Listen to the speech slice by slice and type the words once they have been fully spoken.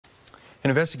An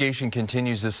investigation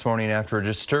continues this morning after a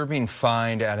disturbing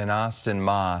find at an Austin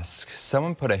mosque.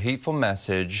 Someone put a hateful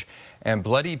message and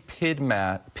bloody pig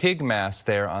mass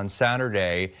there on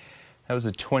Saturday. That was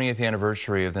the 20th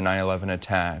anniversary of the 9/11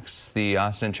 attacks. The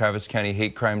Austin and Travis County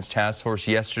Hate Crimes Task Force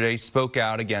yesterday spoke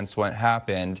out against what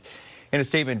happened. In a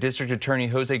statement, District Attorney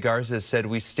Jose Garza said,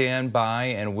 "We stand by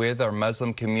and with our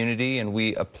Muslim community, and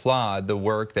we applaud the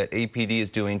work that APD is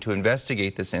doing to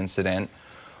investigate this incident."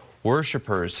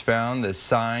 Worshippers found the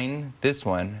sign, this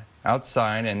one,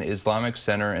 outside an Islamic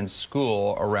center and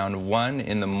school around 1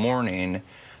 in the morning.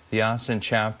 The Austin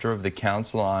chapter of the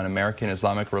Council on American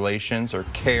Islamic Relations, or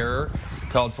CAIR,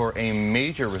 called for a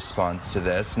major response to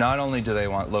this. Not only do they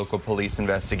want local police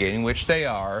investigating, which they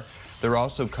are, they're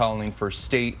also calling for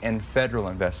state and federal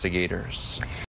investigators.